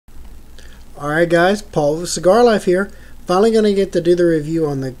Alright guys, Paul with Cigar Life here. Finally going to get to do the review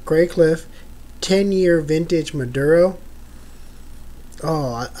on the Graycilff 10-year Vintage Maduro.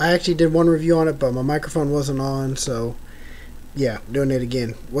 Oh, I actually did one review on it, but my microphone wasn't on, so yeah, doing it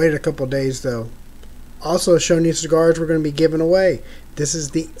again. Waited a couple days though. Also showing you cigars we're going to be giving away. This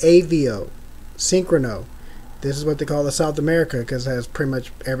is the Avio Synchrony. This is what they call the South America because it has pretty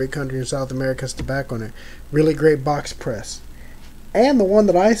much every country in South America's tobacco in it. Really great box press. And the one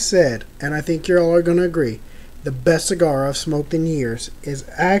that I said, and I think you all are going to agree, the best cigar I've smoked in years is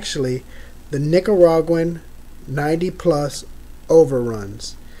actually the Nicaraguan 90 plus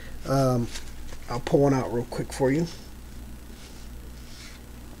overruns. I'll pull one out real quick for you.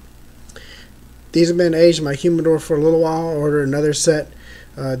 These have been aged in my humidor for a little while. I ordered another set.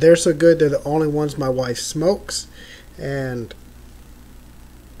 They're so good, they're the only ones my wife smokes. And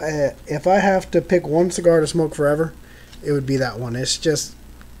if I have to pick one cigar to smoke forever, it would be that one. It's just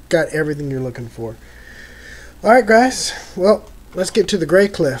got everything you're looking for. Alright guys, well, let's get to the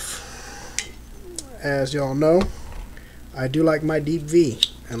Graycilff. As y'all know, I do like my deep V,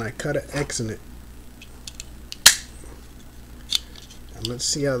 and I cut an X in it. And let's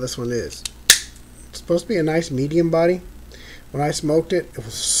see how this one is. It's supposed to be a nice medium body. When I smoked it, it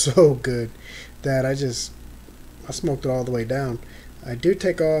was so good that I smoked it all the way down. I do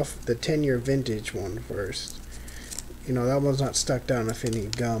take off the 10-year vintage one first. You know, that one's not stuck down with any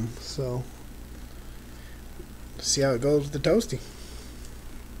gum, so let's see how it goes with the toasty.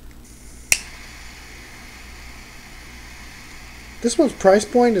 This one's price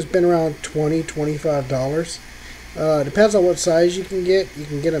point has been around $20–$25. Depends on what size you can get. You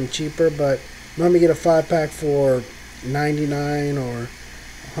can get them cheaper, but normally get a 5-pack for $99 or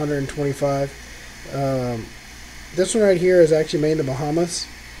 $125. This one right here is actually made in the Bahamas.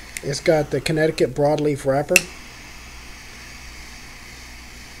 It's got the Connecticut broadleaf wrapper.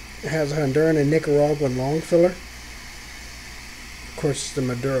 It has a Honduran and Nicaraguan long filler. Of course, it's the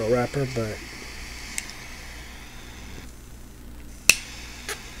Maduro wrapper, but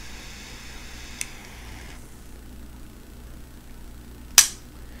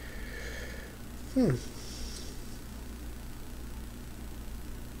I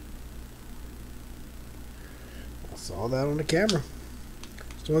saw that on the camera.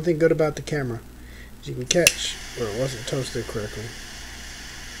 It's the one thing good about the camera is you can catch where it wasn't toasted correctly.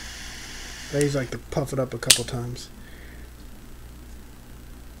 I usually like to puff it up a couple times.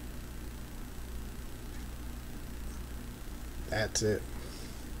 That's it.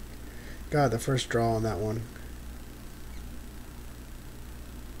 God, the first draw on that one.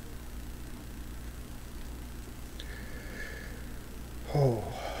 Oh.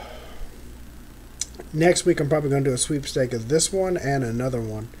 Next week I'm probably going to do a sweepstake of this one and another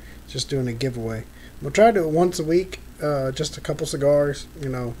one. Just doing a giveaway. We'll try to do it once a week. Just a couple cigars, you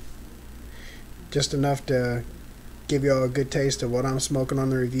know. Just enough to give y'all a good taste of what I'm smoking on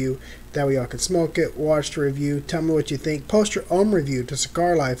the review. That way y'all can smoke it, watch the review, tell me what you think. Post your own review to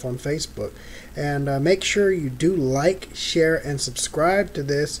Cigar Life on Facebook. And make sure you do like, share, and subscribe to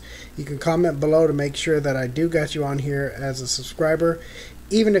this. You can comment below to make sure that I do got you on here as a subscriber.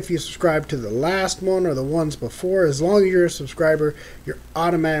 Even if you subscribe to the last one or the ones before, as long as you're a subscriber, you're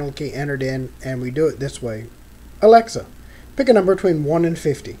automatically entered in, and we do it this way. Alexa, pick a number between 1 and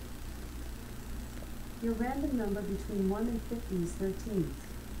 50. Your random number between 1 and 50 is 13.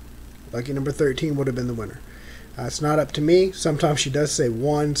 Lucky number 13 would have been the winner. It's not up to me. Sometimes she does say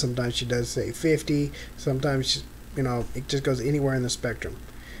 1, sometimes she does say 50, sometimes, she, you know, it just goes anywhere in the spectrum.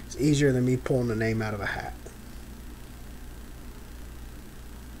 It's easier than me pulling a name out of a hat.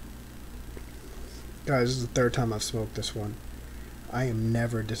 Guys, this is the third time I've smoked this one. I am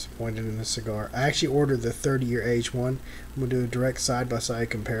never disappointed in this cigar. I actually ordered the 30-year age one. I'm going to do a direct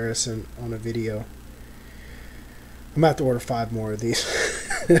side-by-side comparison on a video. I'm going to have to order 5 more of these.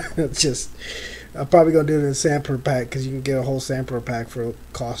 I'm probably going to do it in a sampler pack because you can get a whole sampler pack for the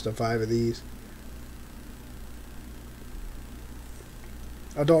cost of 5 of these.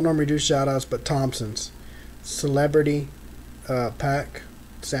 I don't normally do shout-outs, but Thompson's Celebrity pack,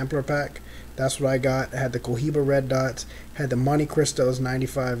 sampler pack. That's what I got. It had the Cohiba red dots, had the Monte Cristos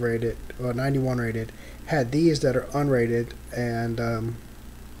 95 rated, or 91 rated, had these that are unrated, and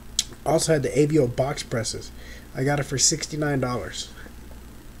also had the Avio box presses. I got it for $69.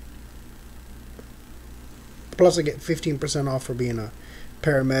 Plus I get 15% off for being a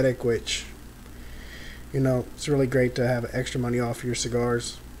paramedic, which, you know, it's really great to have extra money off your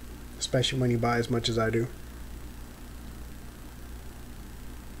cigars, especially when you buy as much as I do.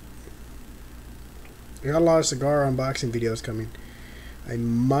 I got a lot of cigar unboxing videos coming. I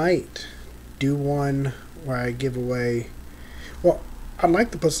might do one where I give away, well, I'd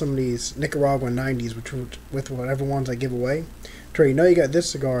like to put some of these Nicaraguan 90s with whatever ones I give away. To where you know you got this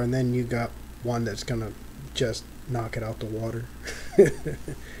cigar and then you got one that's going to just knock it out the water.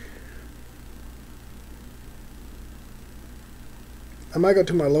 I might go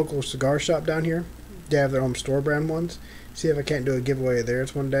to my local cigar shop down here. They have their own store brand ones. See if I can't do a giveaway of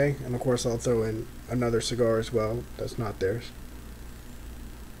theirs one day. And of course I'll throw in another cigar as well that's not theirs.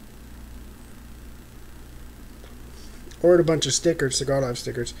 Ordered a bunch of stickers, Cigar Life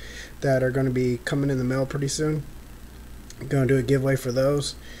stickers, that are going to be coming in the mail pretty soon. I'm going to do a giveaway for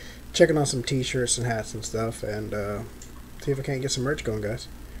those. Checking on some t-shirts and hats and stuff. And see if I can't get some merch going, guys.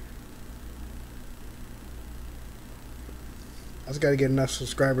 I just got to get enough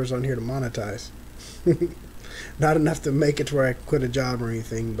subscribers on here to monetize. Not enough to make it to where I quit a job or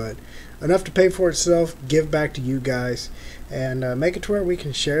anything, but enough to pay for itself, give back to you guys, and make it to where we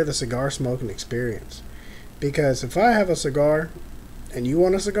can share the cigar smoking experience. Because if I have a cigar and you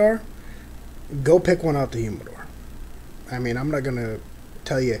want a cigar, go pick one out the humidor. I mean, I'm not going to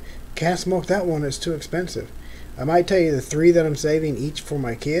tell you, can't smoke that one, it's too expensive. I might tell you the 3 that I'm saving each for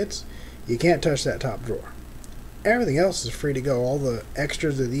my kids, you can't touch that top drawer. Everything else is free to go. All the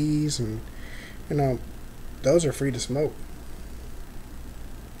extras of these, and you know, those are free to smoke.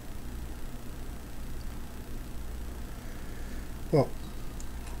 Well,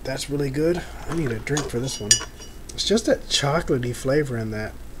 that's really good. I need a drink for this one. It's just that chocolatey flavor in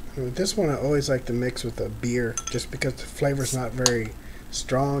that. With this one, I always like to mix with a beer, just because the flavor's not very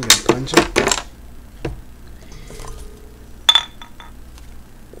strong and pungent.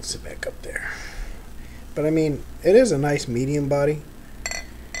 Let's sit back up there. But I mean, it is a nice medium body.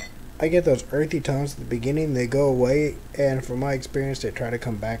 I get those earthy tones at the beginning, they go away, and from my experience, they try to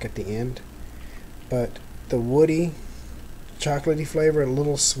come back at the end. But the woody, chocolatey flavor, a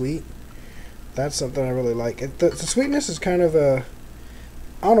little sweet, that's something I really like. The sweetness is kind of a,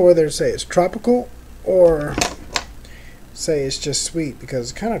 I don't know whether to say it's tropical or say it's just sweet, because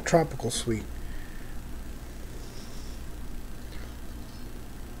it's kind of tropical sweet.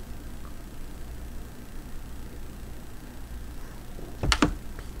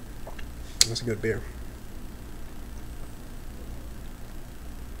 That's a good beer.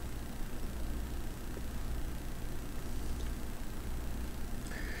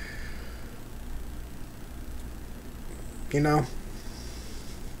 You know,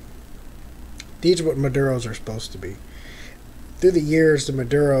 these are what Maduros are supposed to be. Through the years, the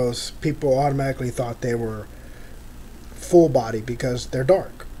Maduros, people automatically thought they were full body because they're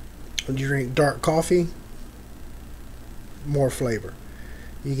dark. When you drink dark coffee, more flavor.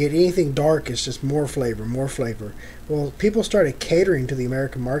 You get anything dark, it's just more flavor, more flavor. Well, people started catering to the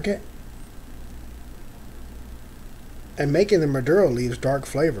American market and making the Maduro leaves dark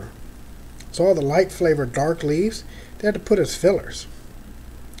flavor. So all the light flavored dark leaves, they had to put as fillers.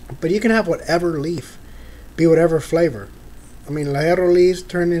 But you can have whatever leaf, be whatever flavor. I mean, Lajero leaves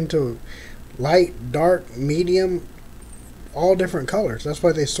turn into light, dark, medium, all different colors. That's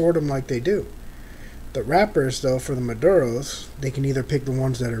why they sort them like they do. The wrappers, though, for the Maduros, they can either pick the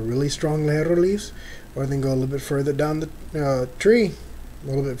ones that are really strong Lajero leaves, or they can go a little bit further down the tree, a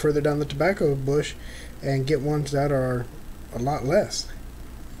little bit further down the tobacco bush, and get ones that are a lot less.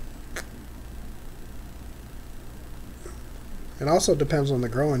 It also depends on the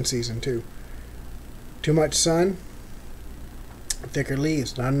growing season, too. Too much sun, thicker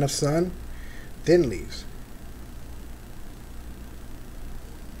leaves. Not enough sun, thin leaves.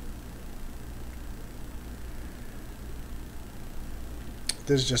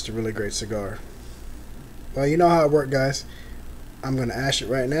 This is just a really great cigar. Well, you know how it works, guys. I'm going to ash it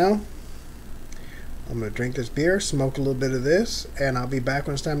right now. I'm going to drink this beer, smoke a little bit of this, and I'll be back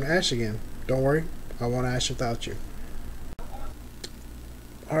when it's time to ash again. Don't worry, I won't ash without you.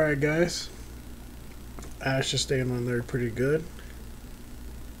 Alright, guys. Ash is staying on there pretty good.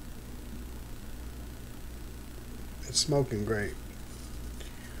 It's smoking great.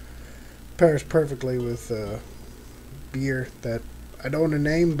 Pairs perfectly with beer that I don't want to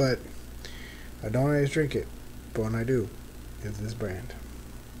name, but I don't always drink it. But when I do, it's this brand.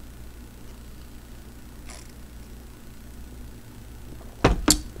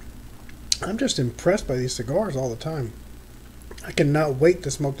 I'm just impressed by these cigars all the time. I cannot wait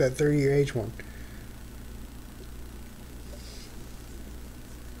to smoke that 30-year age one.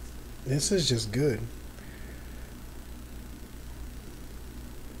 This is just good.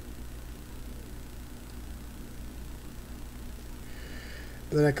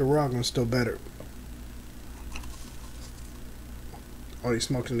 The Nicaraguan's still better. Oh, he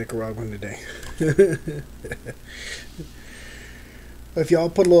smoked a Nicaraguan today. If y'all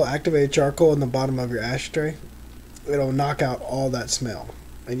put a little activated charcoal in the bottom of your ashtray it'll knock out all that smell.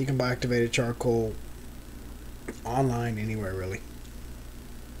 And you can buy activated charcoal online anywhere really.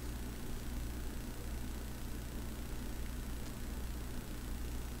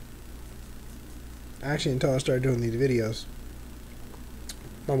 Actually, until I started doing these videos,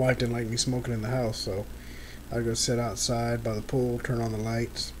 my wife didn't like me smoking in the house, so I'd go sit outside by the pool, turn on the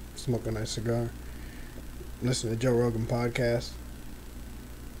lights, smoke a nice cigar, listen to Joe Rogan podcast.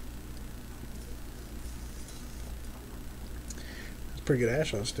 It's pretty good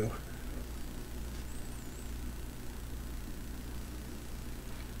ash on still.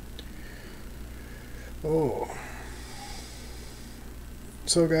 Oh.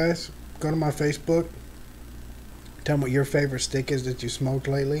 So guys, go to my Facebook. Tell me what your favorite stick is that you smoked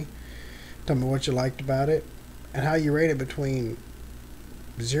lately. Tell me what you liked about it. And how you rate it between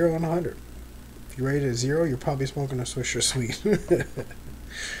 0 and 100. If you rate it 0, you're probably smoking a Swisher Sweet.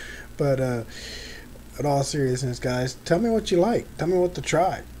 But in all seriousness, guys, tell me what you like. Tell me what to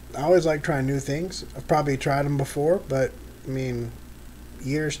try. I always like trying new things. I've probably tried them before, but I mean,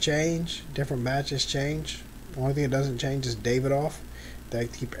 years change, different batches change. The only thing that doesn't change is Davidoff. They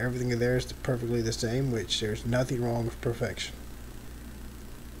keep everything of theirs perfectly the same, which there's nothing wrong with perfection.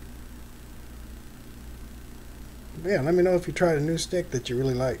 But yeah, let me know if you tried a new stick that you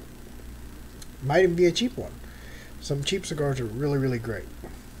really like. Might even be a cheap one. Some cheap cigars are really, really great.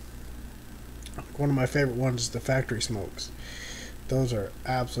 One of my favorite ones is the factory smokes. Those are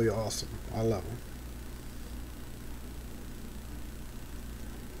absolutely awesome. I love them.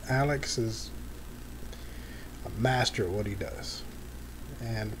 Alex is a master at what he does.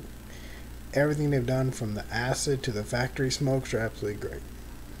 And everything they've done from the acid to the factory smokes are absolutely great.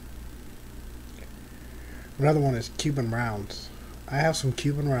 Another one is Cuban rounds. I have some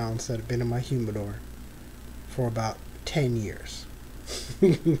Cuban rounds that have been in my humidor for about 10 years.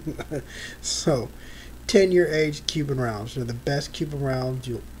 So, 10-year aged Cuban rounds. They're the best Cuban rounds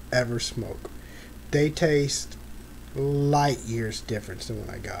you'll ever smoke. They taste light years difference than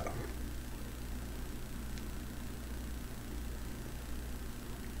when I got them.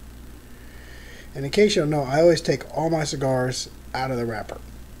 And in case you don't know, I always take all my cigars out of the wrapper.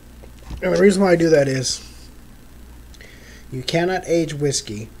 And the reason why I do that is you cannot age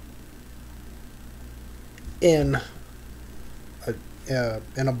whiskey in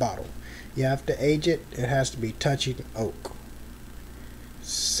a bottle. You have to age it. It has to be touching oak.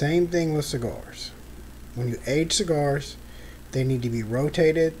 Same thing with cigars. When you age cigars, they need to be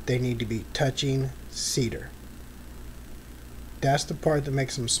rotated. They need to be touching cedar. That's the part that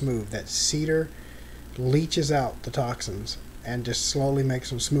makes them smooth. That cedar leaches out the toxins and just slowly makes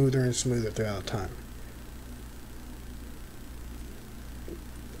them smoother and smoother throughout time.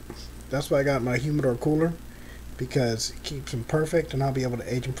 That's why I got my humidor cooler, because it keeps them perfect and I'll be able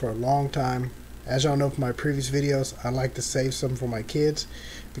to age them for a long time. As y'all know from my previous videos, I like to save some for my kids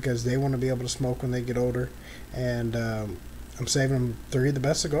because they want to be able to smoke when they get older. And I'm saving them 3 of the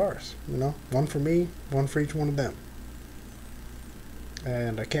best cigars. You know, one for me, one for each one of them.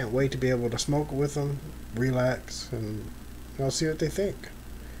 And I can't wait to be able to smoke it with them, relax, and I'll see what they think.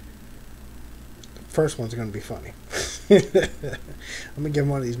 The first one's going to be funny. I'm going to give them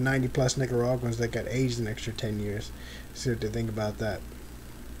one of these 90 plus Nicaraguans that got aged an extra 10 years. See what they think about that.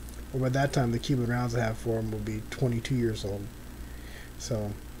 Well, by that time, the Cuban rounds I have for them will be 22 years old.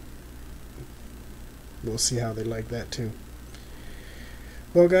 So, we'll see how they like that too.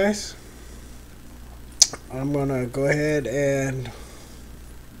 Well, guys, I'm going to go ahead and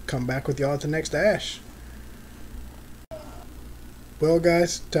come back with y'all at the next ash. Well,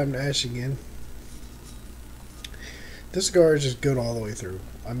 guys, time to ash again. This cigar is just good all the way through.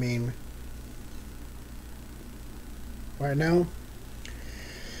 I mean, right now,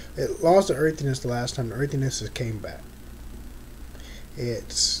 it lost the earthiness the last time. The earthiness has came back.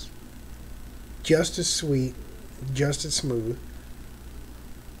 It's just as sweet, just as smooth.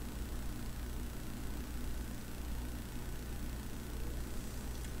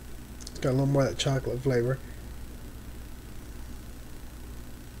 It's got a little more of that chocolate flavor.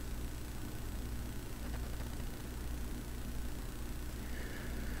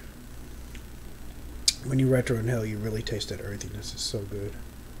 When you retro inhale, you really taste that earthiness. It's so good.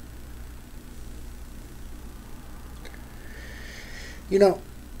 You know,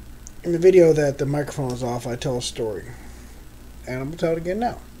 in the video that the microphone is off, I tell a story. And I'm going to tell it again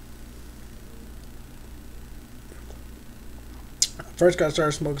now. I first got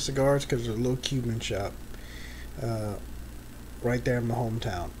started smoking cigars because there's a little Cuban shop right there in my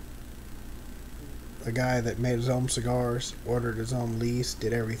hometown. A guy that made his own cigars, ordered his own lease,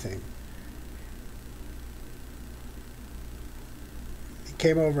 did everything. He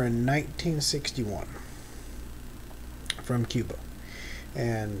came over in 1961. from Cuba.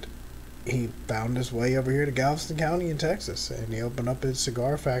 And he found his way over here to Galveston County in Texas, and he opened up his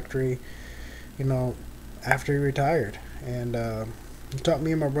cigar factory, you know, after he retired. And he taught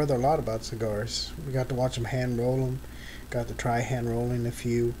me and my brother a lot about cigars. We got to watch him hand roll them, got to try hand rolling a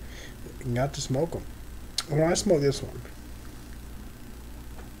few, and got to smoke them. When I smoke this one,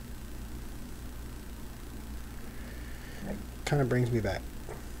 it kind of brings me back.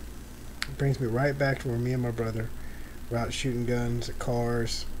 It brings me right back to where me and my brother were out shooting guns at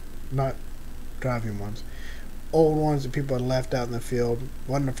cars, not driving ones, old ones that people had left out in the field.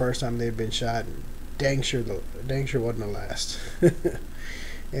 Wasn't the first time they'd been shot. Dang sure wasn't the last.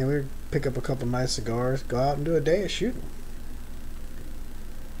 And we'd pick up a couple nice cigars, go out and do a day of shooting.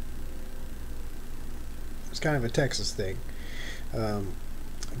 It's kind of a Texas thing.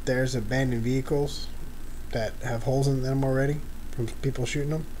 There's abandoned vehicles that have holes in them already from people shooting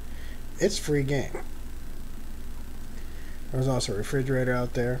them. It's free game. There's also a refrigerator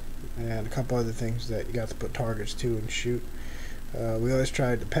out there and a couple other things that you got to put targets to and shoot. We always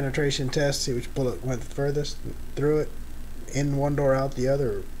tried the penetration test, see which bullet went furthest through it, in one door, out the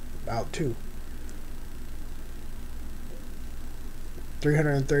other, out two.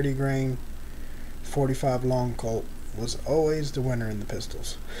 330 grain, 45 long Colt was always the winner in the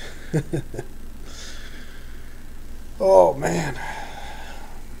pistols. Oh man,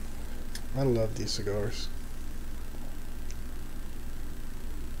 I love these cigars.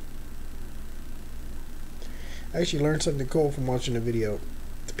 I actually learned something cool from watching a video.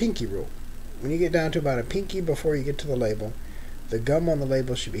 The pinky rule. When you get down to about a pinky before you get to the label, the gum on the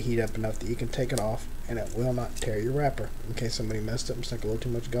label should be heated up enough that you can take it off and it will not tear your wrapper in case somebody messed up and stuck a little too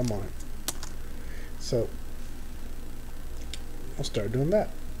much gum on it. So, I'll start doing that.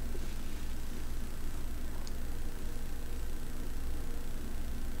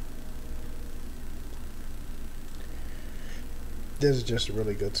 This is just a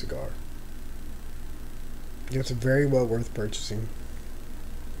really good cigar. It's very well worth purchasing.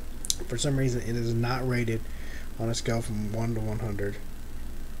 For some reason, it is not rated on a scale from 1 to 100.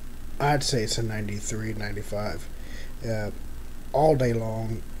 I'd say it's a 93, 95. All day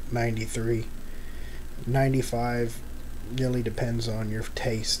long, 93. 95 really depends on your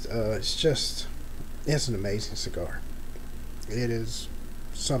taste. It's an amazing cigar. It is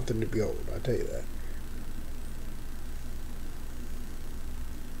something to behold, I'll tell you that.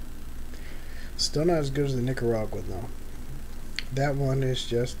 Still not as good as the Nicaraguan though. That one is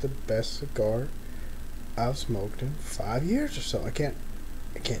just the best cigar I've smoked in 5 years or so. I can't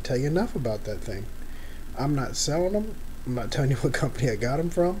tell you enough about that thing. I'm not selling them. I'm not telling you what company I got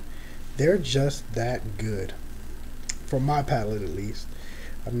them from. They're just that good. From my palate at least.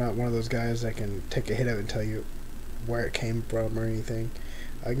 I'm not one of those guys that can take a hit of it and tell you where it came from or anything.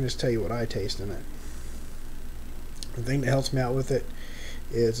 I can just tell you what I taste in it. The thing that helps me out with it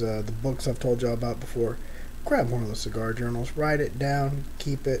is the books I've told y'all about before. Grab one of those cigar journals, write it down,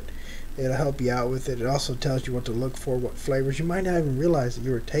 keep it. It'll help you out with it. It also tells you what to look for, what flavors. You might not even realize that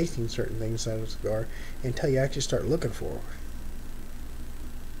you were tasting certain things inside of a cigar until you actually start looking for them.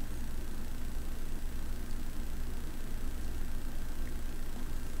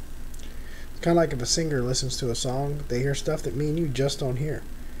 It's kind of like if a singer listens to a song, they hear stuff that me and you just don't hear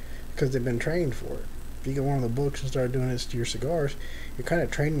because they've been trained for it. If you get one of the books and start doing this to your cigars, you're kind of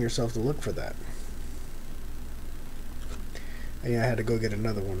training yourself to look for that. And yeah, I had to go get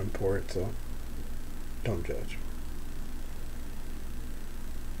another one and pour it, so don't judge.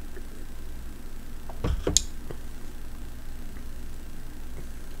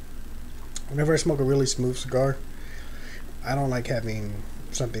 Whenever I smoke a really smooth cigar, I don't like having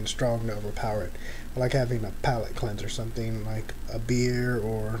something strong to overpower it. I like having a palate cleanser, something like a beer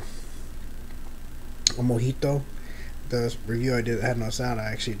or a mojito. The review I did had no sound.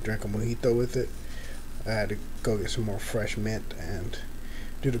 I actually drank a mojito with it. I had to go get some more fresh mint, and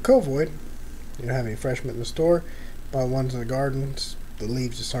due to COVID, you don't have any fresh mint in the store. Buy ones in the gardens. The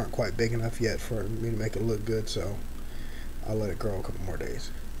leaves just aren't quite big enough yet for me to make it look good, so I'll let it grow a couple more days.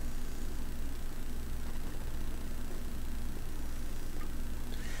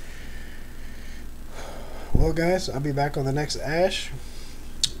 Well guys, I'll be back on the next ash.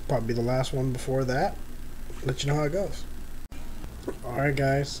 Probably the last one before that. Let you know how it goes. Alright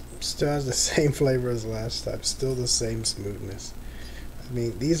guys, still has the same flavor as last time. Still the same smoothness. I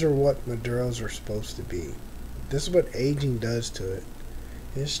mean, these are what Maduros are supposed to be. This is what aging does to it.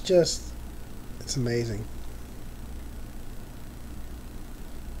 It's amazing.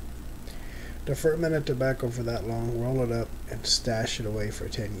 To ferment a tobacco for that long, roll it up, and stash it away for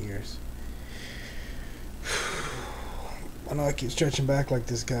 10 years. I know I keep stretching back like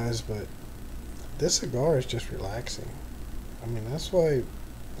this, guys, but this cigar is just relaxing. I mean, that's why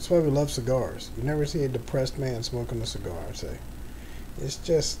we love cigars. You never see a depressed man smoking a cigar. Say, it's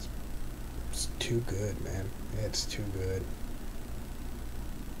just it's too good, man. It's too good.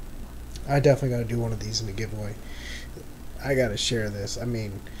 I definitely got to do one of these in the giveaway. I got to share this. I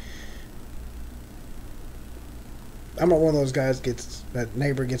mean, I'm not one of those guys that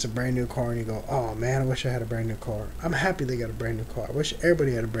neighbor gets a brand new car and you go, oh man, I wish I had a brand new car. I'm happy they got a brand new car. I wish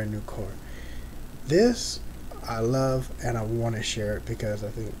everybody had a brand new car. This I love and I want to share it because I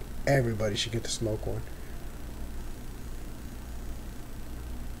think everybody should get to smoke one.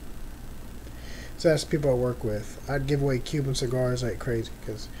 So that's the people I work with. I'd give away Cuban cigars like crazy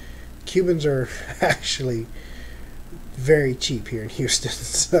because Cubans are actually very cheap here in Houston.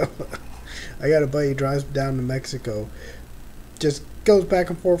 So I got a buddy who drives down to Mexico, just goes back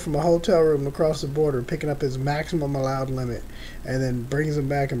and forth from a hotel room across the border, picking up his maximum allowed limit, and then brings them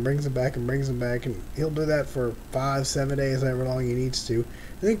back and brings them back and brings them back, and he'll do that for 5-7 days, however long he needs to, and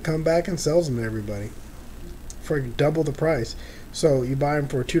then come back and sells them to everybody for double the price. So you buy them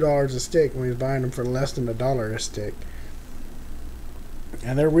for $2 a stick when he's buying them for less than $1 a stick.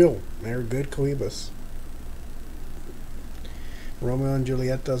 And they're real. They're good cohibas. Romeo and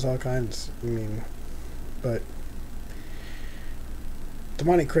Juliet does all kinds. I mean, but the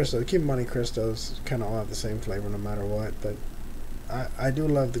Monte Cristo, the Cuban Monte Cristos kind of all have the same flavor no matter what. But I do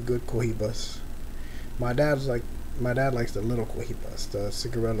love the good cohibas. My dad likes the little cohibas, the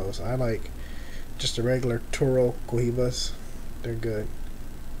cigarillos. I like just the regular Toro cohibas. They're good.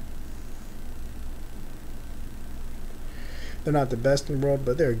 They're not the best in the world,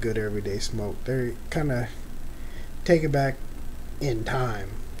 but they're a good everyday smoke. They're kind of take it back in time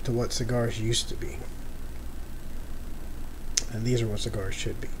to what cigars used to be. And these are what cigars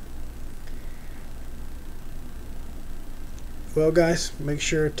should be. Well, guys, make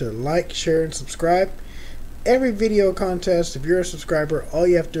sure to like, share, and subscribe. Every video contest, if you're a subscriber, all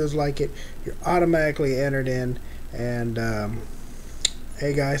you have to do is like it. You're automatically entered in. And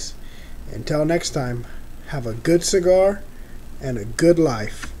hey, guys, until next time, have a good cigar and a good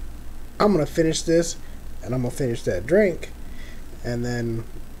life. I'm going to finish this, and I'm going to finish that drink, and then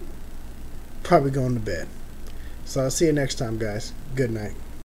probably going to bed. So I'll see you next time, guys. Good night.